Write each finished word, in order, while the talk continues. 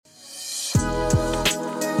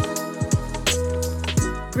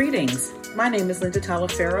Greetings. My name is Linda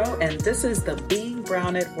Talaferro, and this is the Being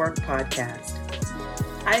Brown at Work podcast.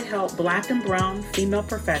 I help Black and Brown female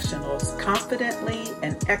professionals confidently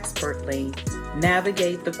and expertly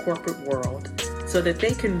navigate the corporate world so that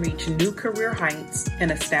they can reach new career heights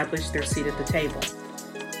and establish their seat at the table.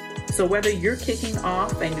 So whether you're kicking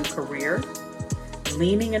off a new career,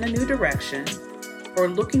 leaning in a new direction, or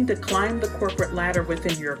looking to climb the corporate ladder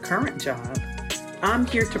within your current job, I'm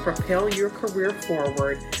here to propel your career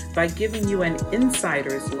forward by giving you an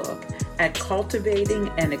insider's look at cultivating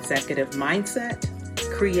an executive mindset,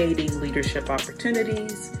 creating leadership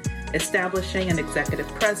opportunities, establishing an executive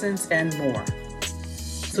presence, and more.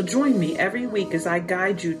 So join me every week as I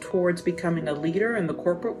guide you towards becoming a leader in the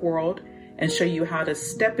corporate world and show you how to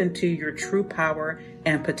step into your true power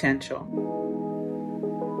and potential.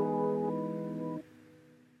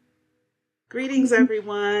 Greetings,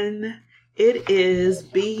 everyone. It is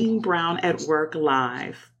Being Brown at Work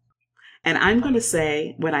Live. And I'm going to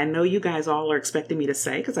say what I know you guys all are expecting me to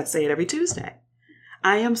say because I say it every Tuesday.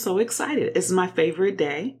 I am so excited. It's my favorite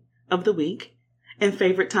day of the week and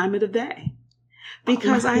favorite time of the day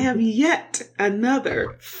because I have yet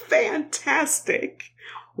another fantastic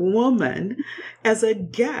woman as a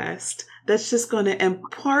guest that's just going to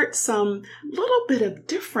impart some little bit of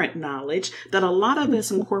different knowledge that a lot of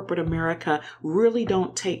us in corporate America really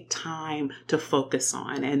don't take time to focus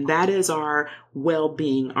on. And that is our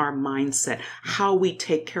well-being, our mindset, how we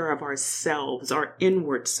take care of ourselves, our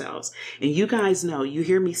inward selves. And you guys know, you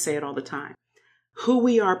hear me say it all the time. Who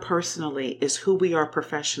we are personally is who we are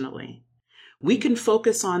professionally. We can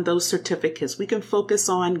focus on those certificates. We can focus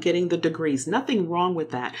on getting the degrees. Nothing wrong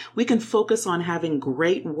with that. We can focus on having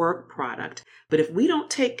great work product. But if we don't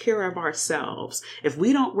take care of ourselves, if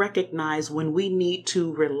we don't recognize when we need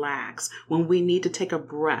to relax, when we need to take a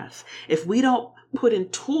breath, if we don't put in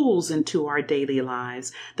tools into our daily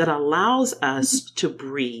lives that allows us to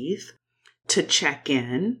breathe, to check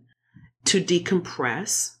in, to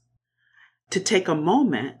decompress, to take a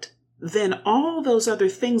moment, then all those other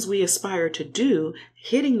things we aspire to do,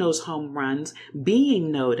 hitting those home runs,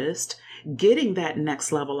 being noticed, getting that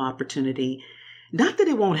next level opportunity, not that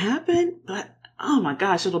it won't happen, but oh my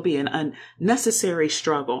gosh, it'll be an unnecessary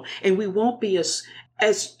struggle. And we won't be as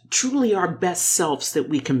truly our best selves that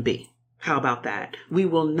we can be. How about that? We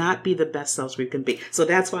will not be the best selves we can be. So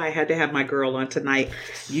that's why I had to have my girl on tonight.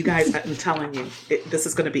 You guys, I'm telling you, this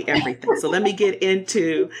is going to be everything. So let me get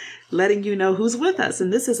into letting you know who's with us.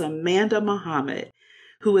 And this is Amanda Muhammad,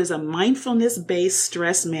 who is a mindfulness-based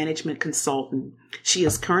stress management consultant. She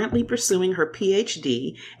is currently pursuing her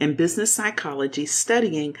PhD in business psychology,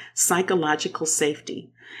 studying psychological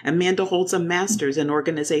safety. Amanda holds a master's in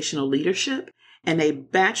organizational leadership and a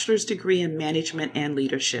bachelor's degree in management and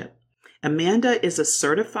leadership. Amanda is a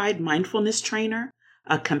certified mindfulness trainer,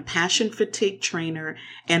 a compassion fatigue trainer,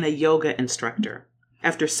 and a yoga instructor.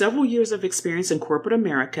 After several years of experience in corporate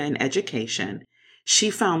America and education,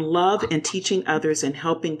 she found love in teaching others and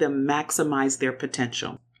helping them maximize their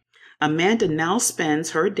potential. Amanda now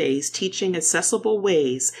spends her days teaching accessible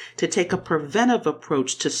ways to take a preventive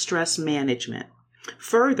approach to stress management.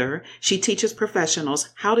 Further, she teaches professionals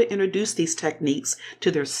how to introduce these techniques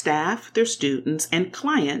to their staff, their students, and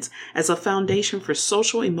clients as a foundation for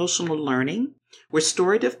social emotional learning,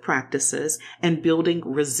 restorative practices, and building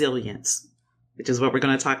resilience, which is what we're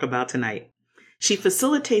going to talk about tonight. She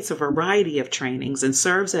facilitates a variety of trainings and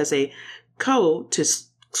serves as a coach to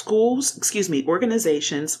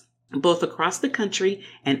organizations both across the country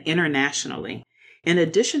and internationally. In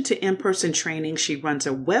addition to in-person training, she runs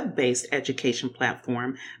a web-based education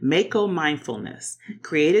platform, Mako Mindfulness,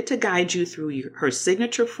 created to guide you through her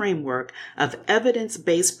signature framework of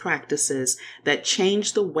evidence-based practices that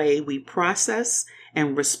change the way we process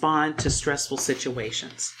and respond to stressful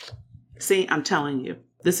situations. See, I'm telling you,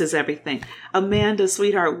 this is everything. Amanda,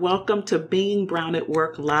 sweetheart, welcome to Being Brown at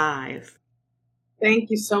Work Live.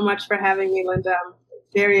 Thank you so much for having me, Linda. I'm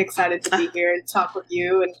very excited to be here and talk with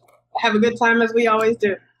you and have a good time as we always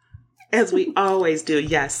do. As we always do,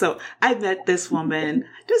 yes. So I met this woman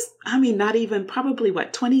not even probably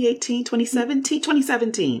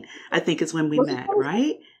 2017, I think is when we met,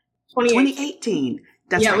 right? 2018.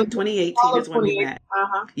 That's right. 2018 is when we met.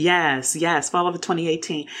 Uh-huh. Yes. Fall of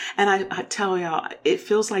 2018. And I tell y'all, it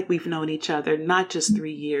feels like we've known each other, not just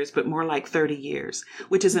 3 years, but more like 30 years,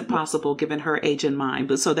 which isn't possible given her age and mine.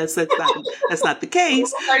 But so that's not the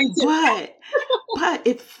case. But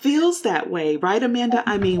it feels that way, right, Amanda?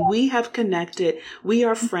 I mean, we have connected, we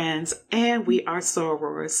are friends, and we are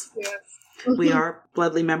sorors. Yes. We are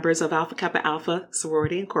bloodly members of Alpha Kappa Alpha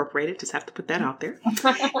Sorority Incorporated. Just have to put that out there.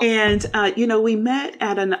 And, we met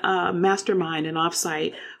at a mastermind and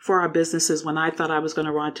offsite for our businesses when I thought I was going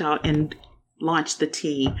to launch out and launch the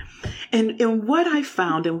tea. And what I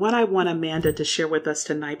found and what I want Amanda to share with us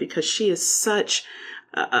tonight, because she is such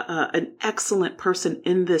an excellent person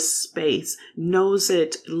in this space, knows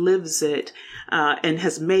it, lives it, and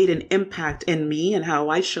has made an impact in me and how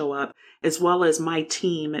I show up, as well as my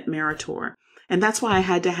team at Meritor. And that's why I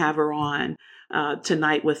had to have her on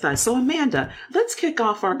tonight with us. So Amanda, let's kick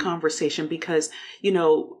off our conversation because, you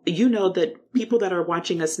know that people that are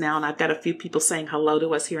watching us now, and I've got a few people saying hello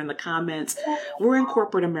to us here in the comments, we're in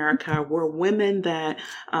corporate America. We're women that,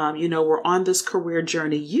 we're on this career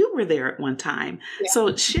journey. You were there at one time. Yeah.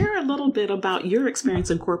 So share a little bit about your experience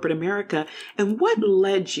in corporate America and what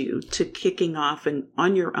led you to kicking off and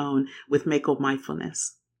on your own with Mako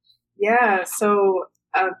Mindfulness. Yeah. So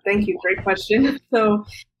thank you. Great question. So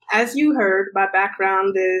as you heard, my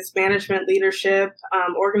background is management leadership,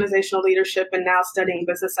 organizational leadership, and now studying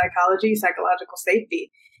business psychology, psychological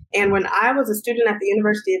safety. And when I was a student at the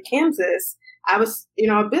University of Kansas, I was,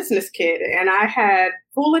 a business kid, and I had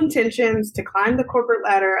full intentions to climb the corporate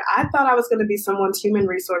ladder. I thought I was going to be someone's human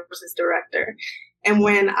resources director. And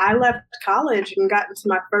when I left college and got into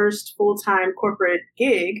my first full-time corporate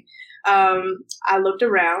gig, I looked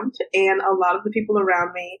around, and a lot of the people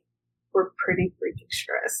around me were pretty freaking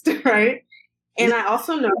stressed, right? And I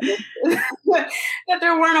also noticed that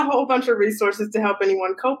there weren't a whole bunch of resources to help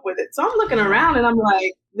anyone cope with it. So I'm looking around and I'm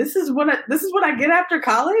like, this is what I get after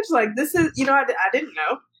college? Like, this is, I didn't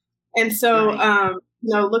know. And so, right.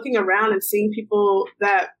 Looking around and seeing people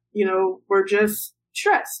that, were just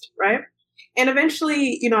stressed, right? And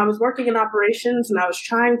eventually, I was working in operations and I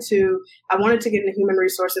wanted to get into human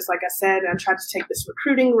resources, like I said, and I tried to take this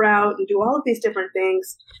recruiting route and do all of these different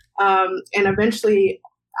things. And eventually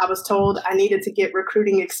I was told I needed to get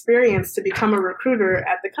recruiting experience to become a recruiter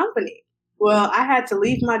at the company. Well, I had to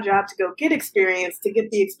leave my job to go get experience, to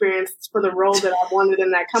get the experience for the role that I wanted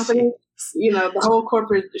in that company, the whole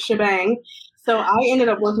corporate shebang. So I ended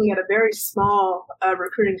up working at a very small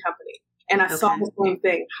recruiting company. And I saw the same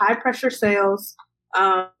thing, high pressure sales,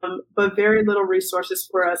 but very little resources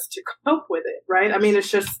for us to cope with it, right? I mean, that's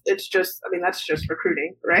just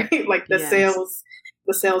recruiting, right? Like the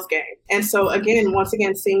sales game. And so once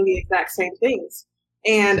again, seeing the exact same things.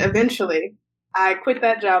 And eventually I quit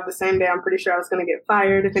that job the same day. I'm pretty sure I was going to get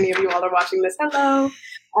fired. If any of you all are watching this, hello.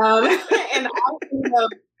 And I ended up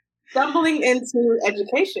stumbling into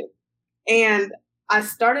education. And I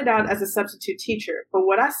started out as a substitute teacher, but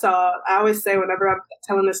what I saw, I always say whenever I'm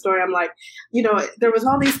telling this story, I'm like, there was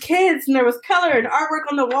all these kids and there was color and artwork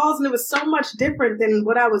on the walls and it was so much different than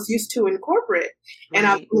what I was used to in corporate.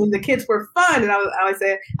 Right. And the kids were fun. And I always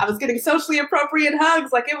say I was getting socially appropriate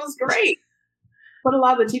hugs. Like it was great. But a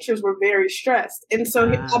lot of the teachers were very stressed. And so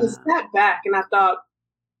I just sat back and I thought,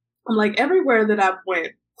 I'm like, everywhere that I've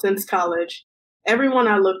went since college, everywhere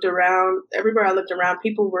I looked around,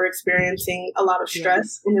 people were experiencing a lot of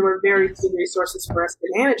stress and there were very few resources for us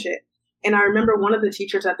to manage it. And I remember one of the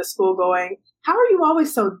teachers at the school going, how are you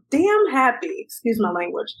always so damn happy? Excuse my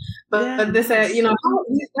language. But this,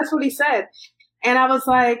 that's what he said. And I was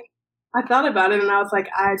like, I thought about it and I was like,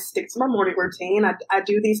 I stick to my morning routine. I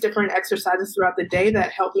do these different exercises throughout the day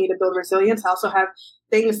that help me to build resilience. I also have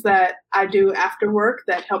things that I do after work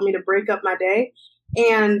that help me to break up my day.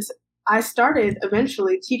 And I started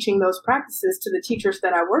eventually teaching those practices to the teachers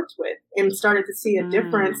that I worked with and started to see a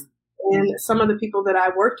difference in some of the people that I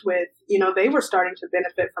worked with. They were starting to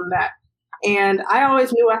benefit from that. And I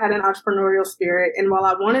always knew I had an entrepreneurial spirit. And while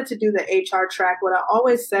I wanted to do the HR track, what I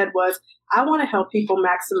always said was, I want to help people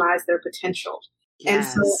maximize their potential.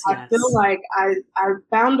 Yes, and so I feel like I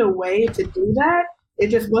found a way to do that. It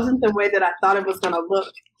just wasn't the way that I thought it was going to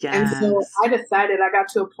look. Yes. And so I decided, I got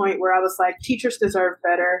to a point where I was like, teachers deserve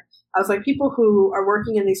better. I was like, people who are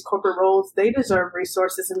working in these corporate roles, they deserve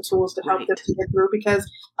resources and tools to help them to get through, because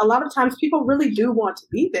a lot of times people really do want to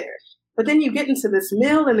be there. But then you get into this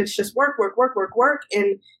mill and it's just work.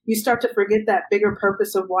 And you start to forget that bigger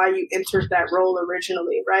purpose of why you entered that role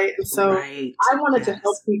originally, right? And so I wanted to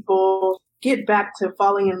help people get back to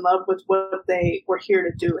falling in love with what they were here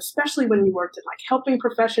to do, especially when you worked in like helping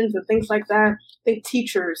professions and things like that. I think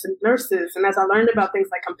teachers and nurses. And as I learned about things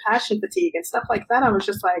like compassion fatigue and stuff like that, I was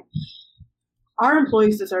just like, our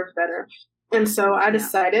employees deserve better. And so I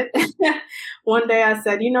decided one day I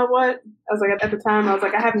said, you know what? I was like, at the time, I was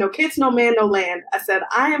like, I have no kids, no man, no land. I said,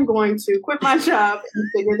 I am going to quit my job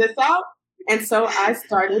and figure this out. And so I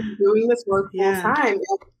started doing this work full time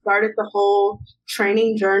and started the whole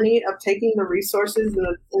training journey of taking the resources and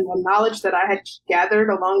the knowledge that I had gathered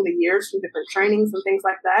along the years from different trainings and things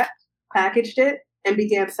like that, packaged it, and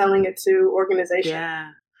began selling it to organizations. Yeah.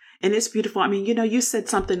 And it's beautiful. I mean, you said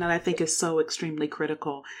something that I think is so extremely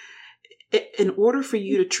critical. In order for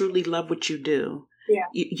you to truly love what you do,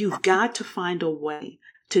 you've got to find a way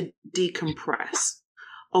to decompress,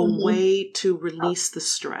 a way to release the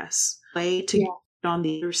stress, a way to get on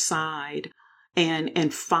the other side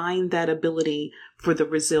and find that ability for the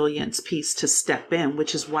resilience piece to step in,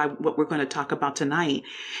 which is what we're going to talk about tonight.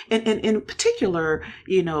 And in particular,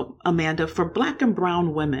 Amanda, for Black and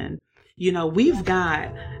brown women, we've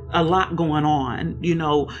got a lot going on,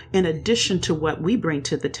 in addition to what we bring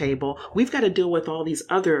to the table. We've got to deal with all these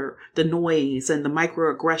the noise and the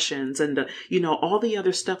microaggressions and all the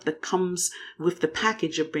other stuff that comes with the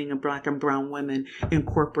package of being a Black and brown woman in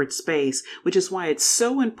corporate space, which is why it's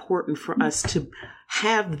so important for us to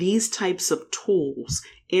have these types of tools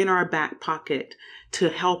in our back pocket to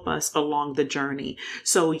help us along the journey.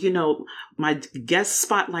 So, my guest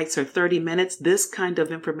spotlights are 30 minutes. This kind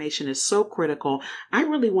of information is so critical. I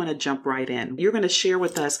really want to jump right in. You're going to share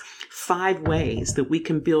with us 5 ways that we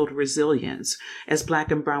can build resilience as Black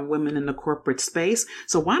and brown women in the corporate space.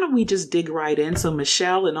 So why don't we just dig right in? So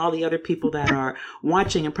Michelle and all the other people that are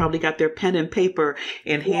watching and probably got their pen and paper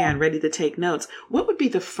in hand, ready to take notes. What would be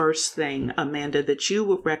the first thing, Amanda, that you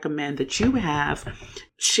would recommend that you have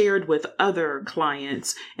shared with other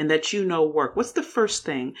clients and that work? What's the first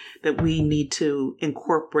thing that we need to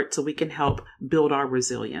incorporate so we can help build our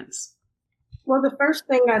resilience? Well, the first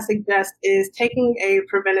thing I suggest is taking a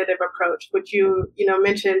preventative approach, which you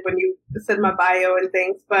mentioned when you said my bio and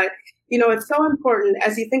things. But, it's so important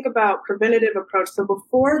as you think about preventative approach. So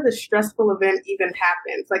before the stressful event even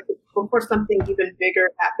happens, like before something even bigger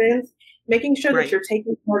happens, making sure that you're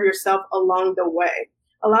taking care of yourself along the way.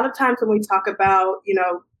 A lot of times when we talk about,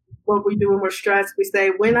 what we do when we're stressed, we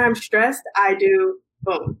say, when I'm stressed, I do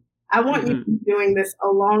boom. I want you to be doing this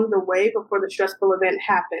along the way before the stressful event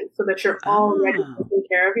happens so that you're already taking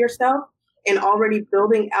care of yourself and already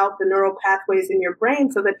building out the neural pathways in your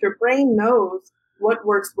brain so that your brain knows what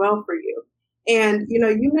works well for you. And,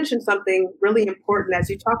 you mentioned something really important as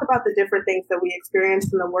you talk about the different things that we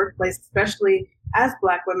experience in the workplace, especially as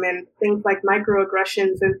Black women, things like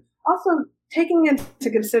microaggressions and also taking into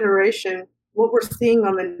consideration what we're seeing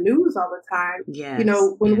on the news all the time. Yes.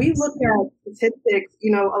 When we look at statistics,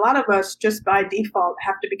 a lot of us just by default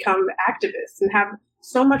have to become activists and have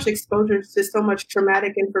so much exposure to so much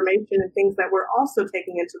traumatic information and things that we're also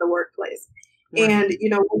taking into the workplace. Right. And,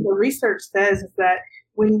 what the research says is that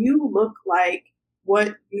when you look like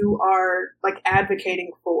what you are like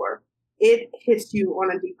advocating for, it hits you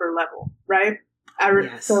on a deeper level, right? We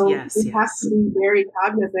have to be very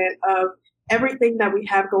cognizant of everything that we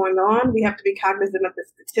have going on. We have to be cognizant of the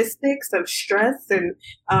statistics of stress and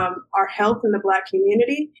our health in the Black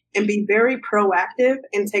community and be very proactive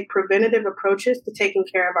and take preventative approaches to taking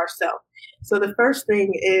care of ourselves. So the first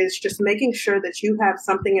thing is just making sure that you have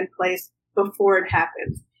something in place before it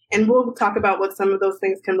happens. And we'll talk about what some of those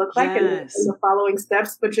things can look like in the following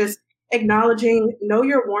steps, but just acknowledging, know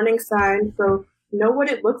your warning signs. So know what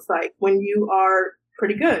it looks like when you are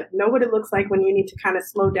pretty good. Know what it looks like when you need to kind of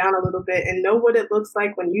slow down a little bit, and know what it looks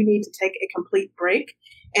like when you need to take a complete break,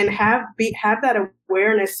 and have that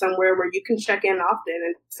awareness somewhere where you can check in often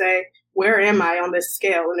and say, where am I on this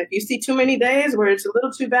scale? And if you see too many days where it's a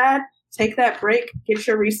little too bad, take that break, get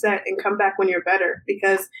your reset, and come back when you're better.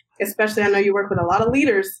 Because especially I know you work with a lot of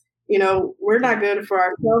leaders, we're not good for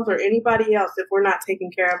ourselves or anybody else if we're not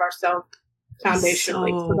taking care of ourselves foundationally.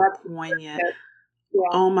 So that's poignant. Yeah.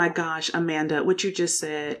 Oh my gosh, Amanda, what you just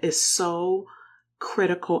said is so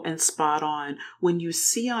critical and spot on. When you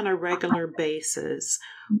see on a regular basis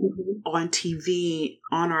on TV,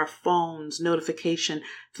 on our phones, notification,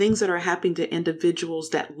 things that are happening to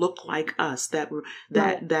individuals that look like us, that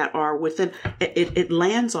are within, it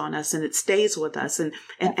lands on us and it stays with us. And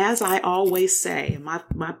as I always say,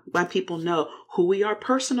 my people know who we are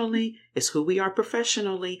personally is who we are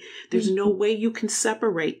professionally. There's no way you can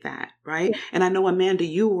separate that, right? And I know, Amanda,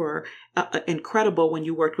 you were incredible when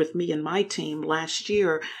you worked with me and my team last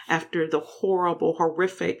year after the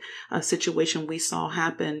horrific situation we saw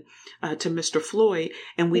happen to Mr. Floyd.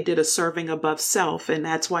 And we did a serving above self. And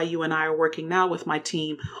that's why you and I are working now with my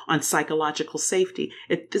team on psychological safety.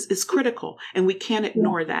 It's critical, and we can't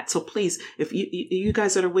ignore that. So please, if you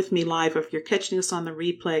guys that are with me live, if you're catching us on the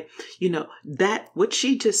replay, that what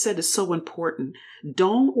she just said is so important.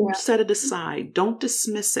 Don't set it aside. Don't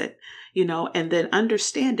dismiss it. and then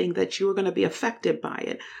understanding that you're going to be affected by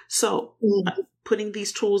it. So putting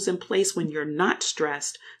these tools in place when you're not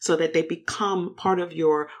stressed so that they become part of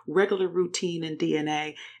your regular routine and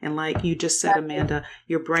DNA. And like you just said, Amanda,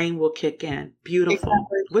 your brain will kick in. Beautiful.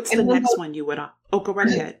 Exactly. What's the next one you would, go right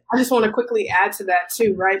ahead. I just want to quickly add to that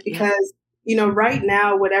too, right? Because, right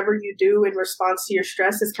now, whatever you do in response to your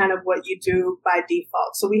stress is kind of what you do by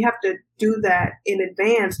default. So we have to do that in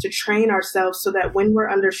advance to train ourselves so that when we're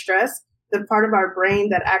under stress, the part of our brain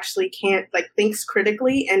that actually thinks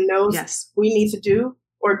critically and knows we need to do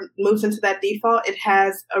or moves into that default, it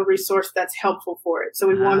has a resource that's helpful for it. So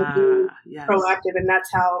we want to be proactive, and that's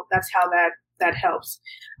how that helps.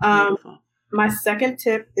 My second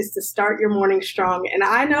tip is to start your morning strong. And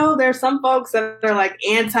I know there's some folks that are like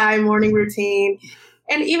anti-morning routine.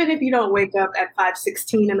 And even if you don't wake up at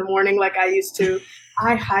 5:16 in the morning like I used to,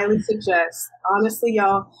 I highly suggest, honestly,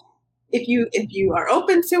 y'all, if you are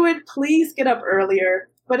open to it, please get up earlier.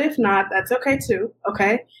 But if not, that's okay too.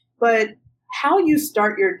 Okay. But how you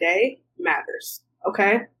start your day matters.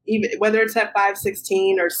 Okay. Even whether it's at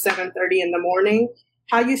 5:16 or 7:30 in the morning,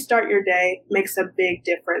 how you start your day makes a big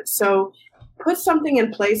difference. So put something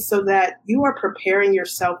in place so that you are preparing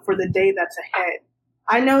yourself for the day that's ahead.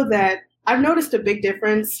 I know that I've noticed a big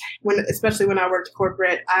difference especially when I worked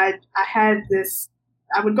corporate. I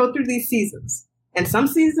would go through these seasons, and some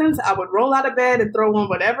seasons I would roll out of bed and throw on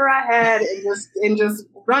whatever I had and just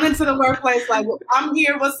run into the workplace like, I'm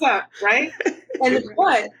here, what's up, right?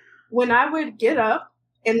 But when I would get up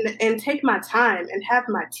and take my time and have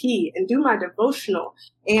my tea and do my devotional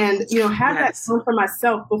and, have that time for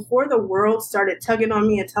myself before the world started tugging on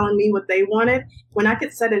me and telling me what they wanted, when I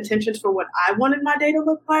could set intentions for what I wanted my day to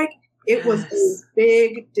look like, it was a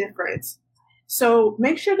big difference. So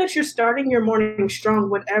make sure that you're starting your morning strong,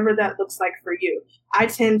 whatever that looks like for you. I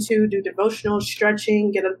tend to do devotional,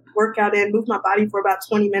 stretching, get a workout in, move my body for about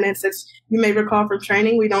 20 minutes. As you may recall from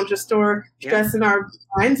training, we don't just store stress in our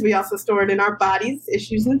minds. We also store it in our bodies,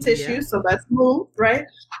 issues and tissues. Yeah. So let's move, right?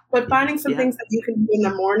 But finding some things that you can do in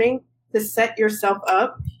the morning to set yourself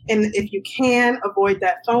up. And if you can, avoid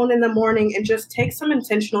that phone in the morning and just take some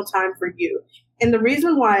intentional time for you. And the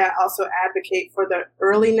reason why I also advocate for the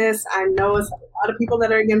earliness, I know it's a lot of people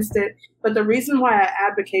that are against it, but the reason why I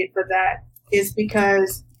advocate for that is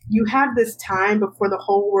because you have this time before the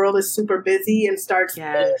whole world is super busy and starts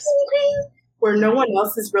where no one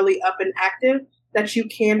else is really up and active, that you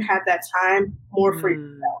can have that time more for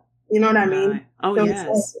yourself. You know what I mean? Oh, so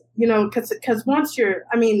yes. Because once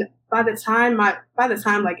by the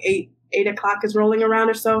time like 8 o'clock is rolling around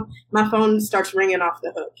or so, my phone starts ringing off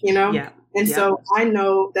the hook, Yeah. And so I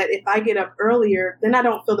know that if I get up earlier, then I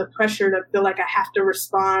don't feel the pressure to feel like I have to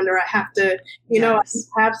respond or I have to,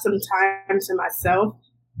 I have some time to myself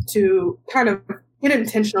to kind of get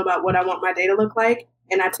intentional about what I want my day to look like.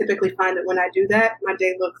 And I typically find that when I do that, my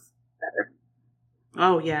day looks better.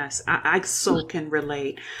 Oh, yes. I so can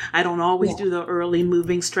relate. I don't always do the early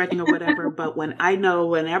moving, stretching or whatever, but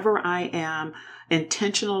whenever I am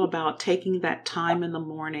intentional about taking that time in the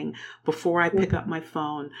morning before I pick up my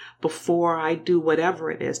phone, before I do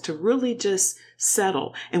whatever it is, to really just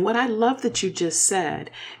settle. And what I love that you just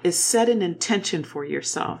said is set an intention for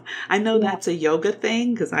yourself. I know that's a yoga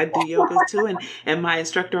thing because I do yoga too. And my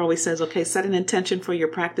instructor always says, okay, set an intention for your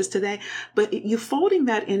practice today. But you folding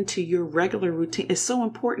that into your regular routine is so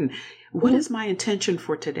important. What is my intention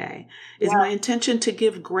for today? Is my intention to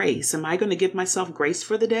give grace? Am I going to give myself grace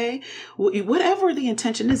for the day? Whatever the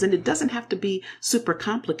intention is, and it doesn't have to be super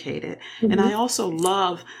complicated. Mm-hmm. And I also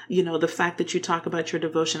love, the fact that you talk about your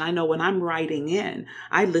devotion. I know when I'm writing in,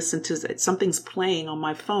 I listen to something's playing on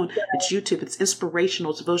my phone. It's YouTube. It's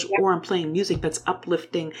inspirational devotion, or I'm playing music that's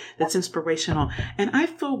uplifting, that's inspirational. And I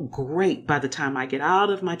feel great by the time I get out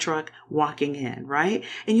of my truck walking in, right?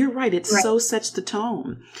 And you're right. It so sets the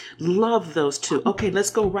tone. Love those two. Okay, let's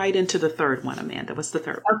go right into the third one, Amanda. What's the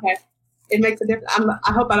third one? Okay. It makes a difference.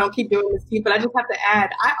 I hope I don't keep doing this to you, but I just have to add,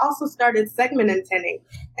 I also started segment intending.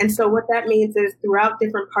 And so what that means is throughout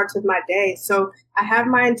different parts of my day. So I have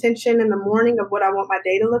my intention in the morning of what I want my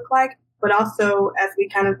day to look like, but also, as we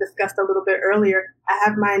kind of discussed a little bit earlier, I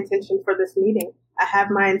have my intention for this meeting. I have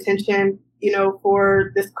my intention,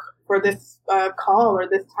 for this call or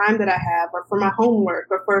this time that I have, or for my homework,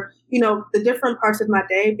 or for, the different parts of my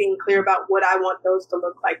day, being clear about what I want those to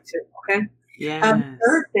look like too. Okay. Yes.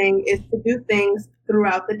 Third thing is to do things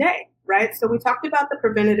throughout the day, right? So we talked about the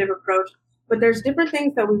preventative approach, but there's different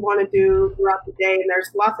things that we want to do throughout the day. And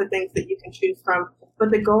there's lots of things that you can choose from,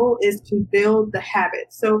 but the goal is to build the habit.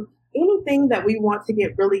 So anything that we want to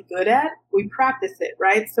get really good at, we practice it,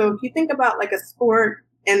 right? So if you think about like a sport,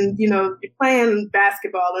 and, you're playing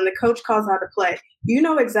basketball and the coach calls out a play, you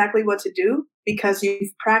know exactly what to do because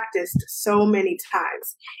you've practiced so many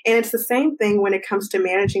times. And it's the same thing when it comes to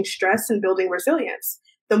managing stress and building resilience.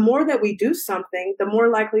 The more that we do something, the more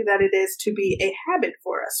likely that it is to be a habit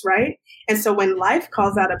for us, right? And so when life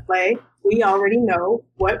calls out a play, we already know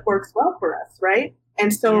what works well for us, right?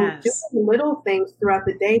 And so just little things throughout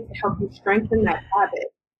the day to help you strengthen that habit.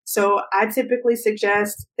 So I typically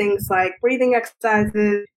suggest things like breathing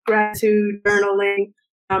exercises, gratitude, journaling,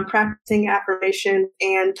 practicing affirmation,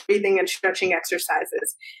 and breathing and stretching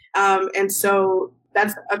exercises. And so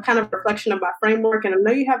that's a kind of reflection of my framework. And I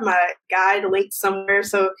know you have my guide linked somewhere.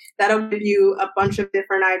 So that'll give you a bunch of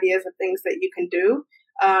different ideas of things that you can do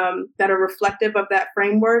that are reflective of that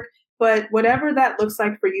framework. But whatever that looks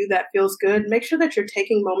like for you that feels good, make sure that you're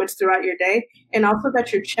taking moments throughout your day and also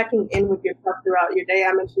that you're checking in with yourself throughout your day.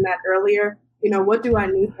 I mentioned that earlier. What do I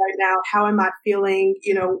need right now? How am I feeling?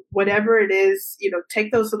 Whatever it is,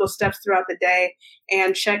 take those little steps throughout the day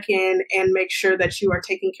and check in and make sure that you are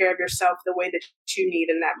taking care of yourself the way that you need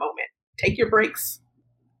in that moment. Take your breaks.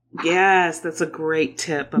 Yes, that's a great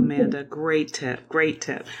tip, Amanda. Great tip. Great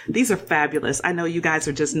tip. These are fabulous. I know you guys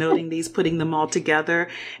are just noting these, putting them all together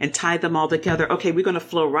and tie them all together. Okay, we're going to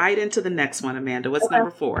flow right into the next one, Amanda. What's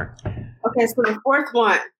number 4? Okay, so the fourth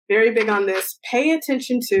one, very big on this. Pay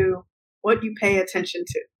attention to what you pay attention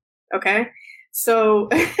to. Okay? So.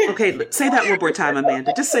 Okay, say that one more time,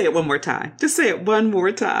 Amanda. Just say it one more time. Just say it one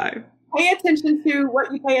more time. Pay attention to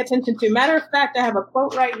what you pay attention to. Matter of fact, I have a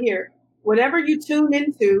quote right here. Whatever you tune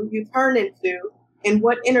into, you turn into, and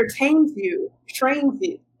what entertains you, trains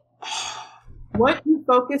you. What you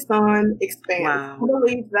focus on expands. Wow. I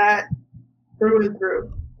believe that through and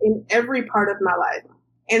through in every part of my life.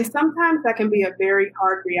 And sometimes that can be a very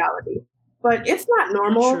hard reality. But it's not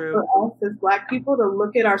normal for us as Black people to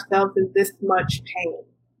look at ourselves in this much pain.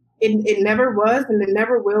 It never was and it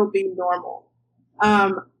never will be normal.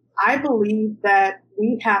 I believe that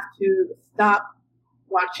we have to stop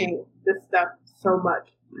watching this stuff so much.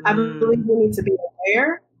 I believe we need to be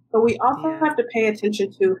aware, but we also have to pay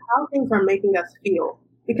attention to how things are making us feel.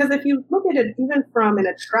 Because if you look at it even from an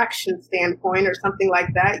attraction standpoint or something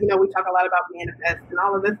like that, we talk a lot about manifest and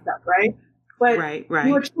all of this stuff, right? But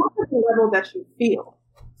you attract at the level that you feel.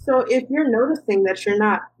 So if you're noticing that you're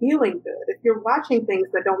not feeling good, if you're watching things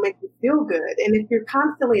that don't make you feel good, and if you're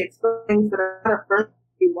constantly exposing things that are not affirming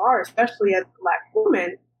who you are, especially as a Black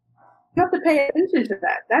woman, you have to pay attention to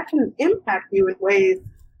that. That can impact you in ways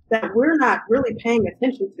that we're not really paying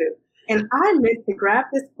attention to. And I meant to grab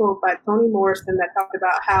this quote by Toni Morrison that talked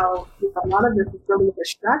about how a lot of this is really a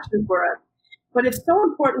distraction for us. But it's so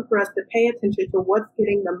important for us to pay attention to what's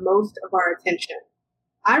getting the most of our attention.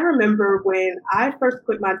 I remember when I first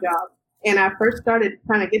quit my job and I first started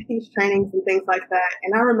trying to get these trainings and things like that.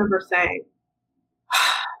 And I remember saying,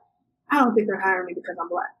 I don't think they're hiring me because I'm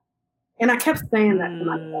Black. And I kept saying that to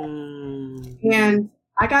myself. And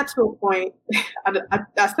I got to a point,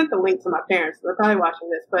 I sent the link to my parents. They're probably watching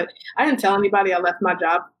this, but I didn't tell anybody I left my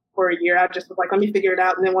job for a year. I just was like, let me figure it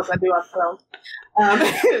out. And then once I do, I'll tell them.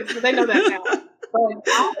 So they know that now. But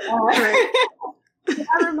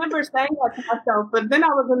I remember saying that to myself, but then I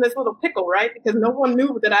was in this little pickle, right? Because no one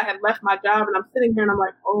knew that I had left my job. And I'm sitting here and I'm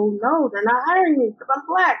like, oh no, they're not hiring me because I'm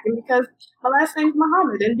Black and because my last name's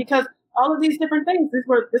Muhammad and because all of these different things. This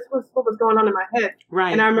was what was going on in my head.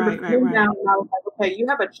 Right. And I remember sitting down and I was like, okay, you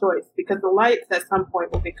have a choice because the lights at some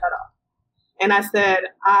point will be cut off. And I said,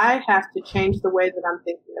 I have to change the way that I'm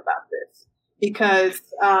thinking about this because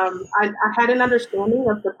I had an understanding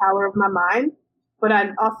of the power of my mind, but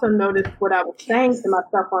I also noticed what I was saying to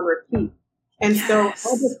myself on repeat. And so I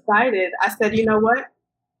decided, I said, you know what?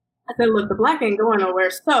 I said, look, the Black ain't going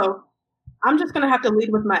nowhere. So I'm just going to have to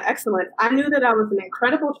lead with my excellence. I knew that I was an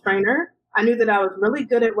incredible trainer. I knew that I was really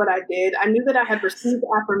good at what I did. I knew that I had received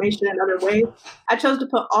affirmation in other ways. I chose to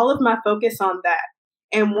put all of my focus on that.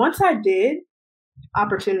 And once I did,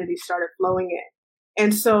 opportunities started flowing in.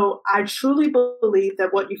 And so I truly believe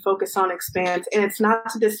that what you focus on expands. And it's not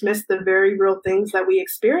to dismiss the very real things that we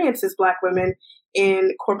experience as Black women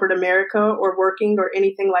in corporate America or working or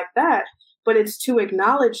anything like that. But it's to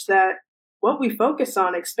acknowledge that what we focus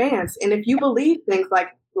on expands. And if you believe things like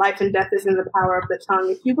life and death is in the power of the tongue,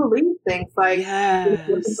 if you believe things like what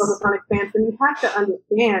you focus on expands, then you have to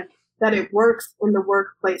understand that it works in the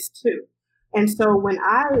workplace too. And so when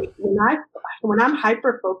I'm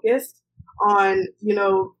hyper focused on,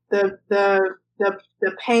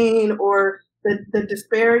 the pain or the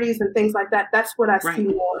disparities and things like that, that's what I see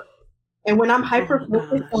more. And when I'm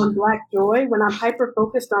hyper-focused on Black joy, when I'm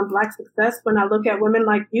hyper-focused on Black success, when I look at women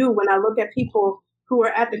like you, when I look at people who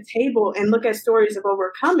are at the table and look at stories of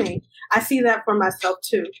overcoming, I see that for myself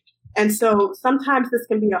too. And so sometimes this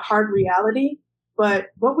can be a hard reality, but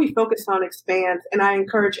what we focus on expands. And I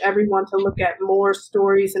encourage everyone to look at more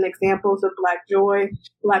stories and examples of Black joy,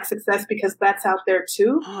 Black success, because that's out there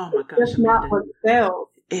too. Oh my gosh. It's not what sells.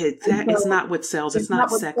 It's not what sells. It's not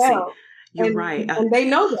sexy. Sells. You're right. And they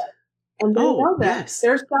know that. And they know that. Yes.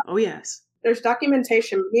 Yes. There's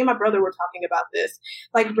documentation. Me and my brother were talking about this,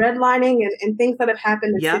 like redlining and things that have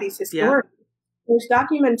happened in cities historically. There's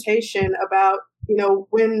documentation about,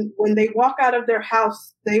 when they walk out of their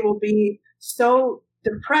house, they will be so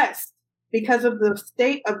depressed because of the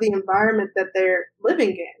state of the environment that they're living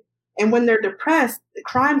in. And when they're depressed, the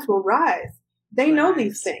crimes will rise. They know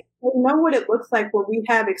these things. They know what it looks like when we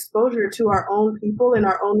have exposure to our own people in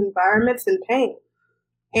our own environments and pain.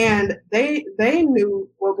 And they knew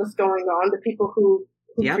what was going on, the people who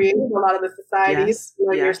created a lot of the societies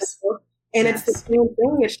years ago. And it's the same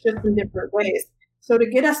thing, it's just in different ways. So to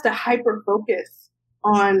get us to hyper focus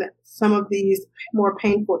on some of these more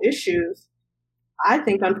painful issues, I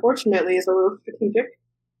think, unfortunately, is a little strategic.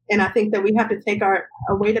 And I think that we have to take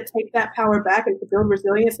a way to take that power back and to build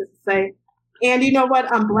resilience is to say, and you know what?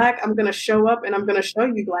 I'm Black. I'm going to show up and I'm going to show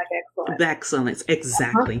you Black excellence. Excellence.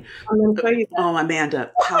 Exactly. I'm going to show you that. Oh,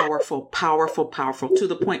 Amanda, powerful, powerful, powerful. To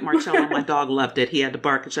the point, Marcello, my dog loved it. He had to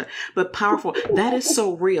bark and shut, but powerful. That is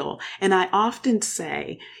so real. And I often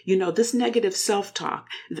say, this negative self-talk,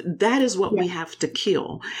 that is what we have to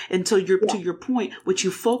kill. And so to your point, what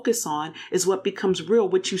you focus on is what becomes real.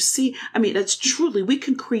 What you see, that's truly, we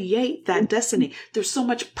can create that destiny. There's so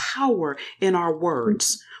much power in our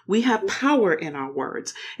words. We have power in our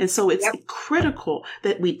words. And so it's critical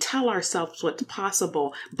that we tell ourselves what's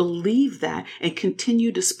possible, believe that, and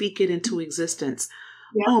continue to speak it into existence.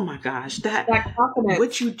 Yep. Oh my gosh, that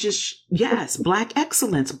what you just, Black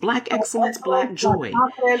excellence, Black joy.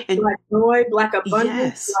 Black joy, Black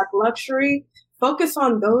abundance, Black luxury. Focus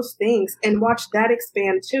on those things and watch that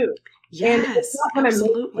expand too. Yes, and it's not going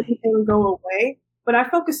to make anything go away, but I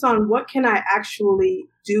focus on what can I actually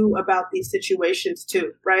do about these situations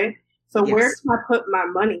too, right? So where can I put my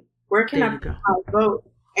money? Where can I put my vote?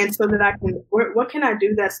 And so that I can, what can I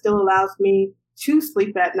do that still allows me to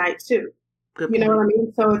sleep at night too? You know what I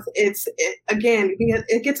mean? So again,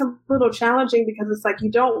 it gets a little challenging because it's like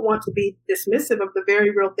you don't want to be dismissive of the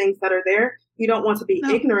very real things that are there. You don't want to be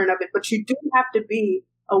ignorant of it, but you do have to be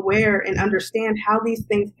aware and understand how these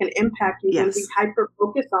things can impact you when we hyper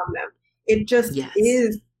focus on them. It just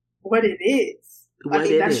is what it is.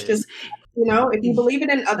 Just, if you believe it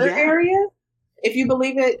in other areas, if you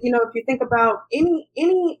believe it, if you think about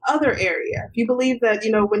any other area, if you believe that,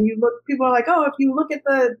 when you look, people are like, oh, if you look at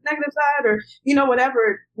the negative side or,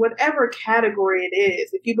 whatever category it is,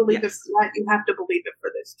 if you believe it for that, you have to believe it for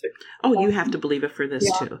this too. Oh, you have to believe it for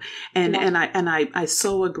this too. And I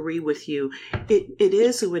so agree with you. It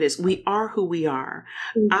is who it is. We are who we are.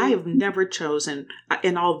 Mm-hmm. I have never chosen,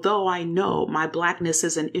 and although I know my Blackness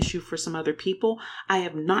is an issue for some other people, I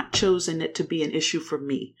have not chosen it to be an issue for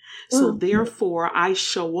me. So therefore, I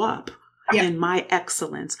show up in my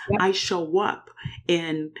excellence. I show up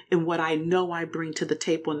in what I know I bring to the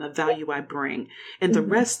table and the value I bring. And the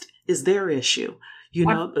rest is their issue.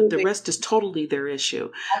 But the rest is totally their issue.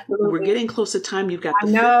 Absolutely. We're getting close to time. You've got the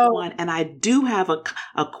fifth one. And I do have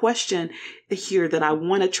a question here that I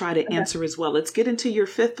want to try to answer as well. Let's get into your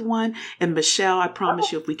fifth one. And Michelle, I promise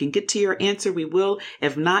you, if we can get to your answer, we will.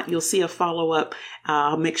 If not, you'll see a follow-up.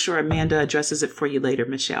 I'll make sure Amanda addresses it for you later,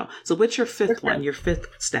 Michelle. So what's your fifth one, your fifth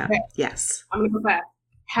step? Okay. Yes. I'm going to go back.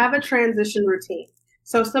 Have a transition routine.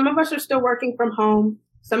 So some of us are still working from home.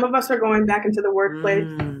 Some of us are going back into the workplace.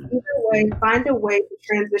 Either way, find a way to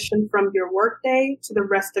transition from your work day to the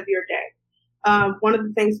rest of your day. One of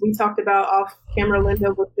the things we talked about off camera,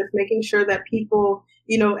 Linda, was just making sure that people,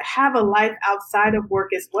 have a life outside of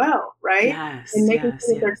work as well, right? Yes, and making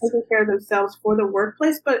sure that they're taking care of themselves for the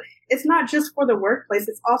workplace. But it's not just for the workplace,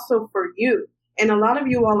 it's also for you. And a lot of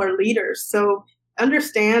you all are leaders. So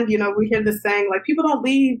understand, we hear this saying, like, people don't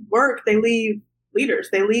leave work, they leave leaders.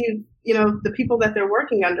 They leave, the people that they're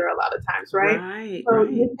working under a lot of times, right? So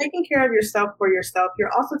you're taking care of yourself for yourself.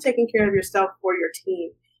 You're also taking care of yourself for your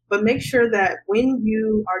team. But make sure that when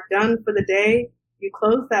you are done for the day, you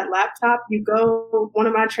close that laptop, you go. One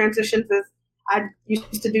of my transitions is I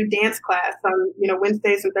used to do dance class on,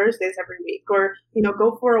 Wednesdays and Thursdays every week, or,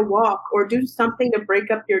 go for a walk or do something to break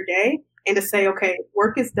up your day and to say, okay,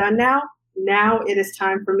 work is done now. Now it is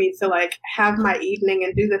time for me to have my evening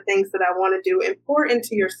and do the things that I want to do and pour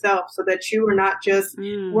into yourself so that you are not just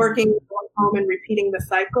working, going home and repeating the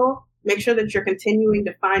cycle. Make sure that you're continuing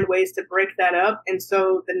to find ways to break that up. And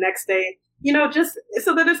so the next day just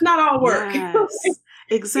so that it's not all work. Yes.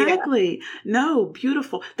 Exactly. No,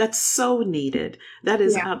 beautiful. That's so needed.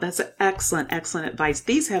 That's excellent, excellent advice.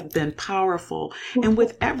 These have been powerful. And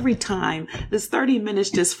with every time, this 30 minutes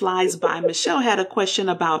just flies by. Michelle had a question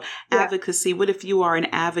about advocacy. What if you are an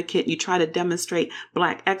advocate? You try to demonstrate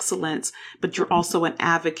Black excellence, but you're also an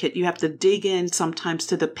advocate. You have to dig in sometimes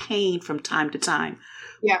to the pain from time to time.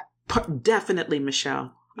 Yeah. Definitely,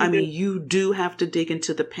 Michelle. I mean, you do have to dig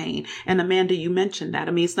into the pain. And Amanda, you mentioned that.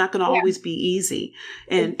 I mean, it's not going to always be easy.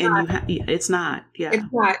 And it's not. Yeah.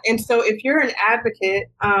 It's not. And so if you're an advocate,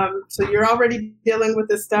 so you're already dealing with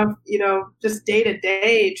this stuff, just day to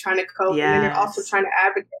day trying to cope. Yes. And then you're also trying to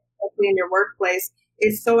advocate in your workplace.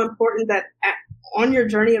 It's so important that on your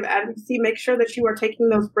journey of advocacy, make sure that you are taking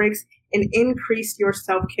those breaks and increase your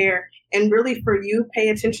self-care. And really for you, pay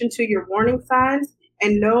attention to your warning signs.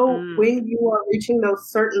 And know when you are reaching those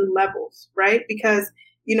certain levels, right? Because,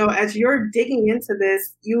 as you're digging into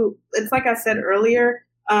this, it's like I said earlier,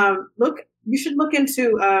 you should look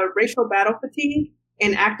into racial battle fatigue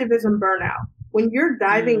and activism burnout. When you're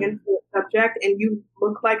diving into a subject and you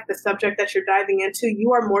look like the subject that you're diving into,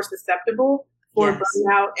 you are more susceptible for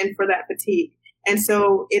burnout and for that fatigue. And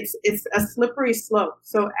so it's a slippery slope.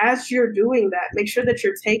 So as you're doing that, make sure that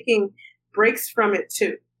you're taking breaks from it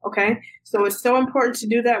too. Okay. So it's so important to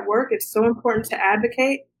do that work. It's so important to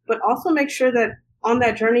advocate, but also make sure that on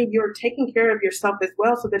that journey, you're taking care of yourself as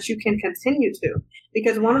well so that you can continue to.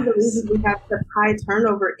 Because one of the reasons we have such high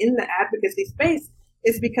turnover in the advocacy space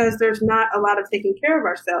is because there's not a lot of taking care of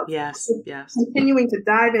ourselves. Yes. So continuing to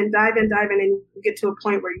dive in, and you get to a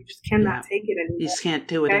point where you just cannot take it anymore. You just can't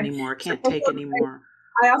do it anymore. Can't take anymore.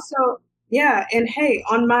 I also... Yeah. And hey,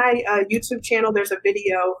 on my YouTube channel, there's a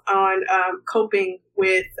video on coping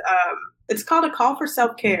with, it's called A Call for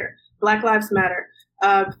Self-Care, Black Lives Matter.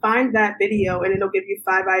 Find that video and it'll give you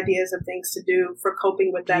 5 ideas of things to do for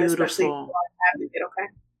coping with that, Beautiful. Especially if you are an advocate, okay?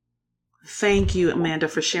 Thank you, Amanda,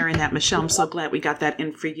 for sharing that. Michelle, I'm so glad we got that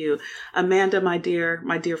in for you. Amanda, my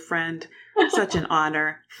dear friend, such an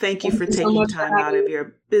honor. Thank you for taking time out of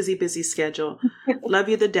your busy, busy schedule. Love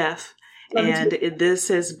you to death. And this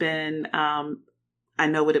has been, I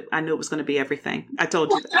knew it was going to be everything. I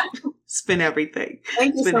told you that. It's been everything.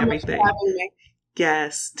 Thank you so much for having me.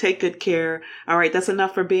 Yes. Take good care. All right. That's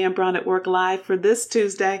enough for being Brown at Work Live for this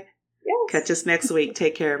Tuesday. Yes. Catch us next week.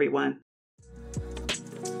 Take care, everyone.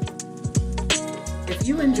 If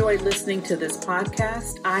you enjoyed listening to this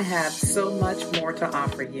podcast, I have so much more to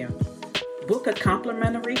offer you. Book a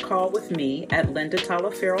complimentary call with me at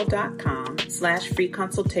lindatalaferro.com/free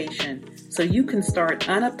consultation so you can start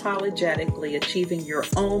unapologetically achieving your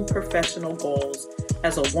own professional goals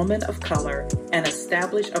as a woman of color and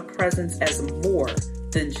establish a presence as more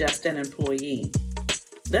than just an employee.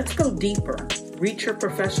 Let's go deeper, reach your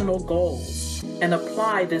professional goals, and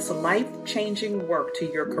apply this life-changing work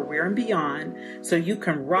to your career and beyond so you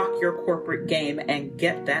can rock your corporate game and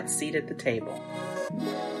get that seat at the table.